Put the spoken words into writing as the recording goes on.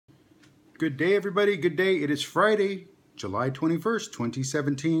Good day, everybody. Good day. It is Friday, July 21st,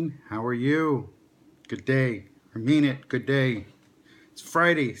 2017. How are you? Good day. I mean it. Good day. It's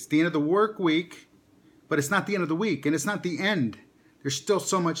Friday. It's the end of the work week, but it's not the end of the week, and it's not the end. There's still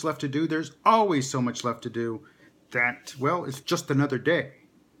so much left to do. There's always so much left to do that, well, it's just another day.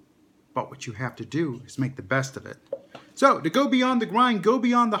 But what you have to do is make the best of it. So, to go beyond the grind, go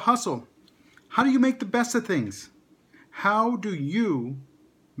beyond the hustle. How do you make the best of things? How do you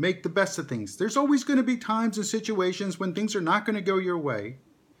make the best of things? There's always going to be times and situations when things are not going to go your way.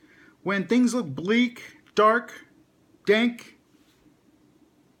 When things look bleak, dark, dank,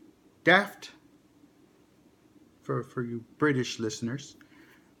 daft, for you British listeners.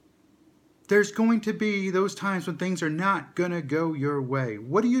 There's going to be those times when things are not going to go your way.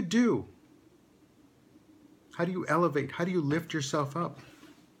 What do? How do you elevate? How do you lift yourself up?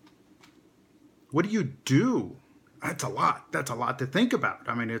 What do you do? That's a lot. That's a lot to think about.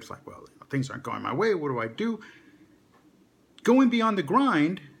 I mean, it's like, well, things aren't going my way. What do I do? Going beyond the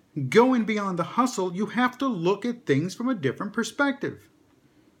grind, going beyond the hustle, you have to look at things from a different perspective.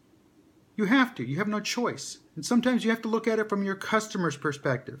 You have to. You have no choice. And sometimes you have to look at it from your customer's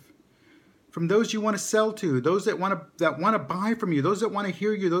perspective, from those you want to sell to, those that want to buy from you, those that want to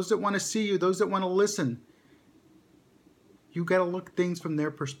hear you, those that want to see you, those that want to listen. You got to look at things from their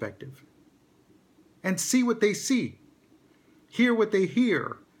perspective and see what they see, hear what they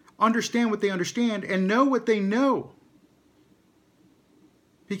hear, understand what they understand, and know what they know.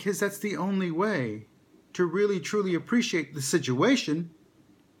 Because that's the only way to really, truly appreciate the situation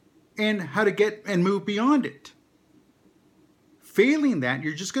and how to get and move beyond it. Failing that,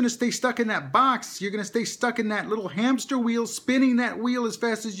 you're just going to stay stuck in that box. You're going to stay stuck in that little hamster wheel, spinning that wheel as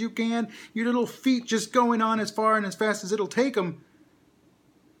fast as you can. Your little feet just going on as far and as fast as it'll take them.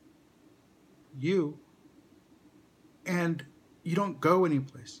 And you don't go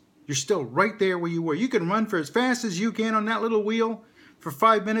anyplace. You're still right there where you were. You can run for as fast as you can on that little wheel for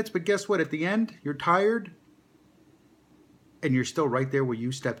 5 minutes, but guess what? At the end, you're tired, and you're still right there where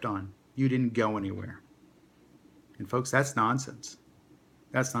you stepped on. You didn't go anywhere. And folks, that's nonsense.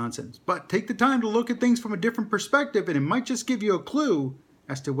 That's nonsense. But take the time to look at things from a different perspective, and it might just give you a clue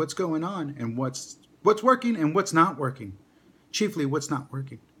as to what's going on and what's working and what's not working. Chiefly, what's not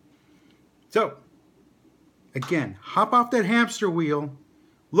working. So, again, hop off that hamster wheel.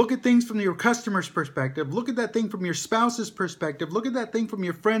 Look at things from your customer's perspective. Look at that thing from your spouse's perspective. Look at that thing from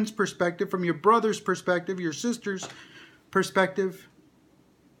your friend's perspective, from your brother's perspective, your sister's perspective.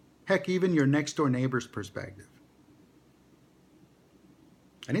 Heck, even your next door neighbor's perspective.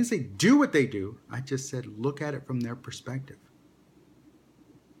 I didn't say do what they do. I just said look at it from their perspective.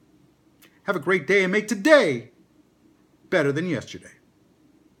 Have a great day and make today better than yesterday.